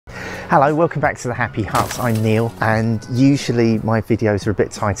Hello, welcome back to the Happy Hut. I'm Neil, and usually my videos are a bit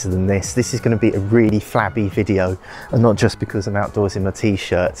tighter than this. This is going to be a really flabby video, and not just because I'm outdoors in my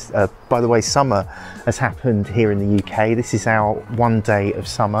t-shirt. By the way, summer has happened here in the UK. This is our one day of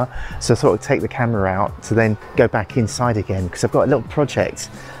summer, so I thought I'd take the camera out to then go back inside again, because I've got a little project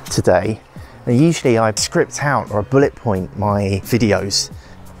today. And usually I script out or I bullet point my videos,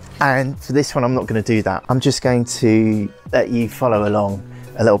 and for this one I'm not going to do that. I'm just going to let you follow along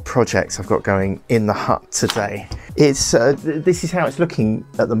a little project I've got going in the hut today. It's this is how it's looking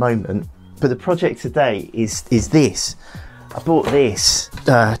at the moment, but the project today is this. I bought this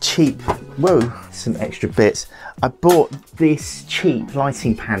cheap, some extra bits. I bought this cheap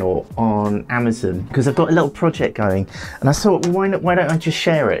lighting panel on Amazon because I've got a little project going, and I thought, well, why don't I just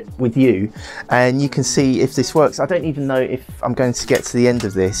share it with you and you can see if this works. I don't even know if I'm going to get to the end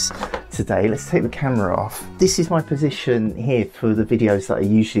of this today. Let's take the camera off. This is my position here for the videos that I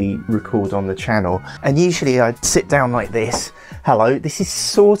usually record on the channel, and usually I'd sit down like this. Hello, this is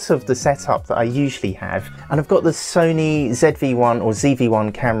sort of the setup that I usually have, and I've got the Sony ZV-1 or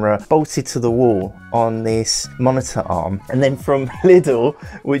ZV-1 camera bolted to the wall on this monitor arm, and then from Lidl,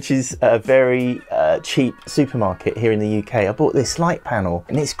 which is a very cheap supermarket here in the UK, I bought this light panel,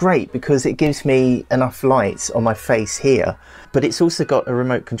 and it's great because it gives me enough light on my face here, but it's also got a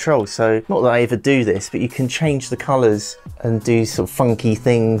remote control. So not that I ever do this, but you can change the colors and do sort of funky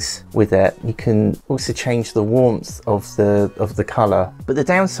things with it. You can also change the warmth of the color. But the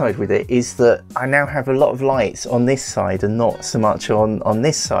downside with it is that I now have a lot of lights on this side and not so much on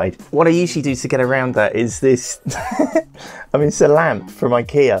this side. What I usually do to get around that is this. I mean, it's a lamp from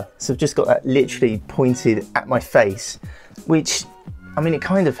IKEA. So I've just got that literally pointed at my face, which, I mean, it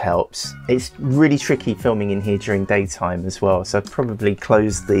kind of helps. It's really tricky filming in here during daytime as well, so I'd probably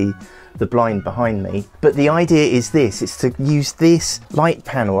close the blind behind me. But the idea is this, it's to use this light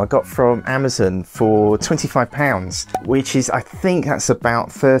panel I got from Amazon for £25, which is, I think that's about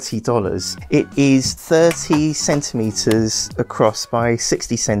 $30. It is 30 centimeters across by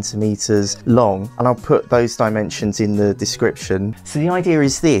 60 centimeters long, and I'll put those dimensions in the description. So the idea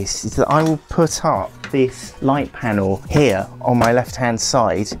is this, is that I will put up this light panel here on my left hand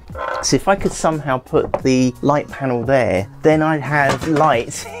side. So if I could somehow put the light panel there, then I'd have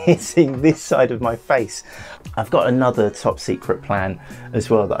lights hitting this side of my face. I've got another top secret plan as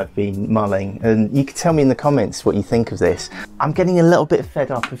well that I've been mulling, and you can tell me in the comments what you think of this. I'm getting a little bit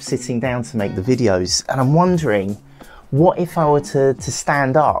fed up of sitting down to make the videos, and I'm wondering, what if I were to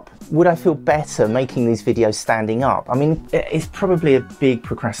stand up? Would I feel better making these videos standing up? I mean, it's probably a big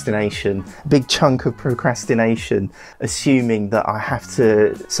procrastination, big chunk of procrastination, assuming that I have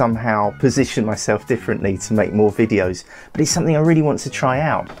to somehow position myself differently to make more videos, but it's something I really want to try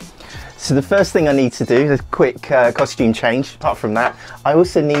out. So the first thing I need to do is a quick costume change. Apart from that, I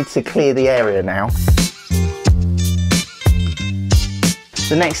also need to clear the area now.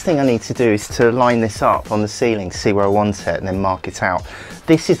 The next thing I need to do is to line this up on the ceiling, see where I want it, and then mark it out.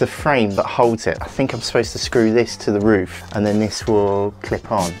 This is the frame that holds it. I think I'm supposed to screw this to the roof, and then this will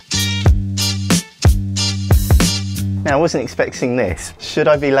clip on. Now, I wasn't expecting this. Should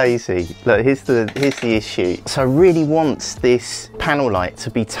I be lazy? Look, here's the issue. So I really want this panel light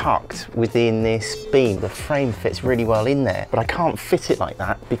to be tucked within this beam. The frame fits really well in there, but I can't fit it like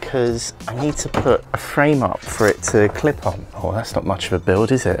that because I need to put a frame up for it to clip on. Oh, that's not much of a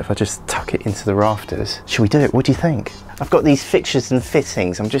build, is it? If I just tuck it into the rafters. Should we do it? What do you think? I've got these fixtures and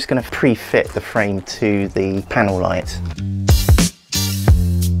fittings. I'm just going to pre-fit the frame to the panel light.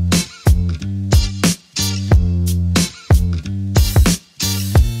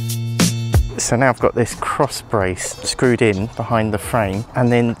 So now I've got this cross brace screwed in behind the frame,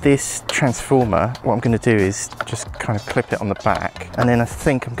 and then this transformer, what I'm going to do is just kind of clip it on the back, and then I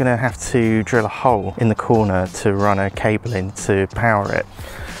think I'm going to have to drill a hole in the corner to run a cable in to power it.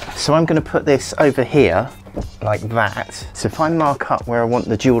 So I'm going to put this over here like that. So if I mark up where I want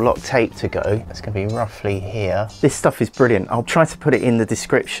the dual lock tape to go, it's going to be roughly here. This stuff is brilliant. I'll try to put it in the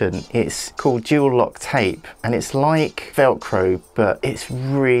description. It's called dual lock tape, and it's like velcro, but it's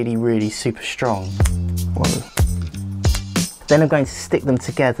really, really super strong. Whoa. Then I'm going to stick them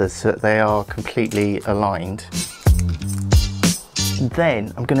together so that they are completely aligned.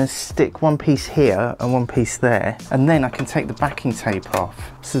 Then I'm going to stick one piece here and one piece there, and then I can take the backing tape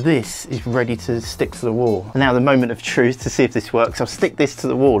off. So this is ready to stick to the wall. And now the moment of truth to see if this works. I'll stick this to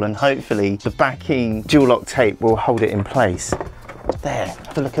the wall, and hopefully the backing dual lock tape will hold it in place. There,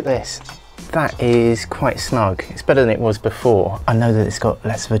 have a look at this. That is quite snug. It's better than it was before. I know that it's got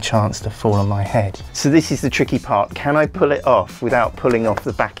less of a chance to fall on my head. So this is the tricky part. Can I pull it off without pulling off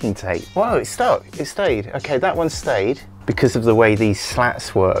the backing tape? Whoa, it stuck. It stayed. Okay, that one stayed. because of the way these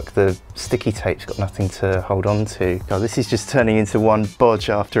slats work, the sticky tape's got nothing to hold on to. God, this is just turning into one bodge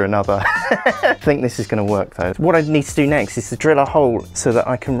after another. I think this is going to work though. What I need to do next is to drill a hole so that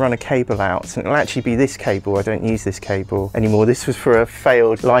I can run a cable out. And it'll actually be this cable. I don't use this cable anymore. This was for a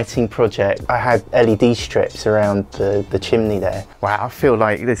failed lighting project. I had LED strips around the chimney there. Wow, I feel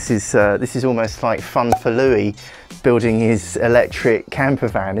like this is almost like fun for Louis building his electric camper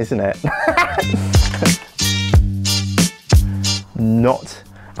van, isn't it?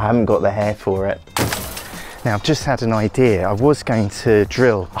 I haven't got the hair for it. Now I've just had an idea. I was going to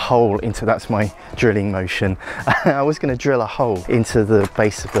drill a hole into, that's my drilling motion. I was going to drill a hole into the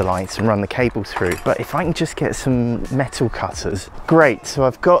base of the lights and run the cable through. But if I can just get some metal cutters. Great, so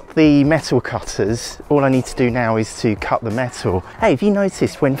I've got the metal cutters. All I need to do now is to cut the metal. Hey, have you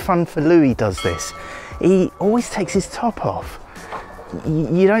noticed when Fun for Louis does this, he always takes his top off?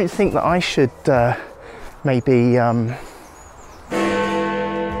 You don't think that I should maybe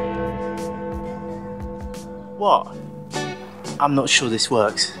What? I'm not sure this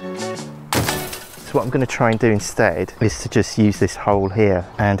works. So what I'm going to try and do instead is to just use this hole here,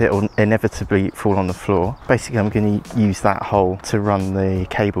 and it'll inevitably fall on the floor. Basically, I'm going to use that hole to run the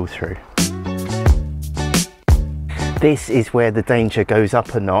cable through. This is where the danger goes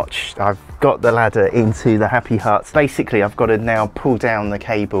up a notch. I've got the ladder into the Happy Huts. Basically, I've got to now pull down the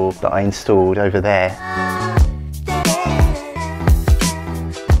cable that I installed over there.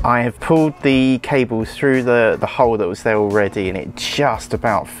 I have pulled the cable through the hole that was there already, and it just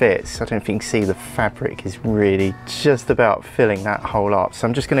about fits. I don't know if you can see the fabric is really just about filling that hole up. So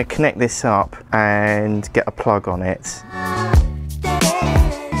I'm just going to connect this up and get a plug on it.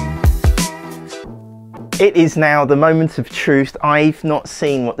 It is now the moment of truth. I've not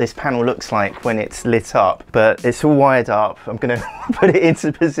seen what this panel looks like when it's lit up, but it's all wired up. I'm going to put it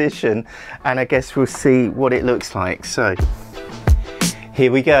into position, and I guess we'll see what it looks like. So here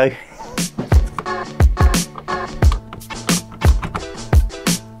we go.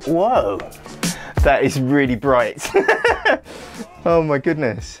 Whoa, that is really bright. Oh my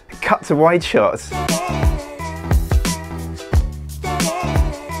goodness. Cut to wide shots.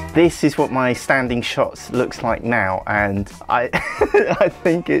 This is what my standing shots looks like now, and I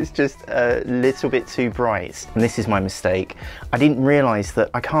think it's just a little bit too bright. And this is my mistake. I didn't realise that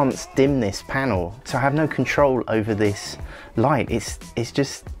I can't dim this panel, so I have no control over this light. It's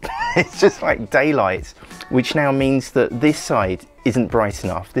just it's just like daylight, which now means that this side isn't bright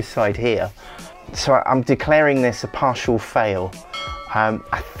enough, this side here. So I'm declaring this a partial fail.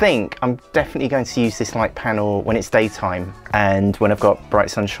 I think I'm definitely going to use this light panel when it's daytime, and when I've got bright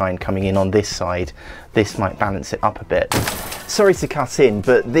sunshine coming in on this side, this might balance it up a bit. Sorry to cut in,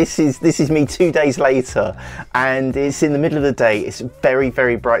 but this is me 2 days later, and it's in the middle of the day. It's very,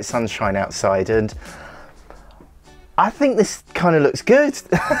 very bright sunshine outside, and I think this kind of looks good.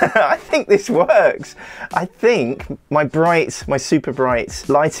 I think this works. I think my super bright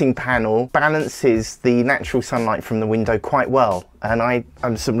lighting panel balances the natural sunlight from the window quite well. And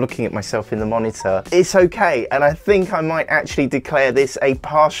I'm sort of looking at myself in the monitor. It's okay, and I think I might actually declare this a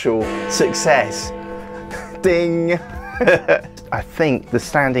partial success. Ding! I think the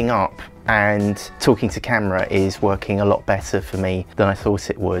standing up and talking to camera is working a lot better for me than I thought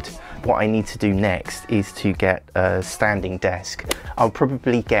it would. What I need to do next is to get a standing desk. I'll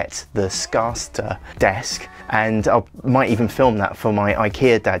probably get the Scaster desk, and I might even film that for my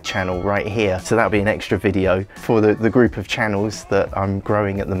IKEA Dad channel right here. So that'll be an extra video for the group of channels that I'm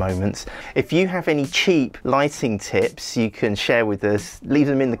growing at the moment. If you have any cheap lighting tips you can share with us, leave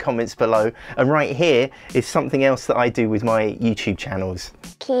them in the comments below. And right here is something else that I do with my YouTube channels.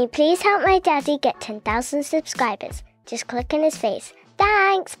 Can you please help my daddy get 10,000 subscribers? Just click on his face.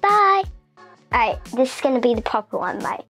 Thanks, bye. Alright, this is going to be the proper one, right?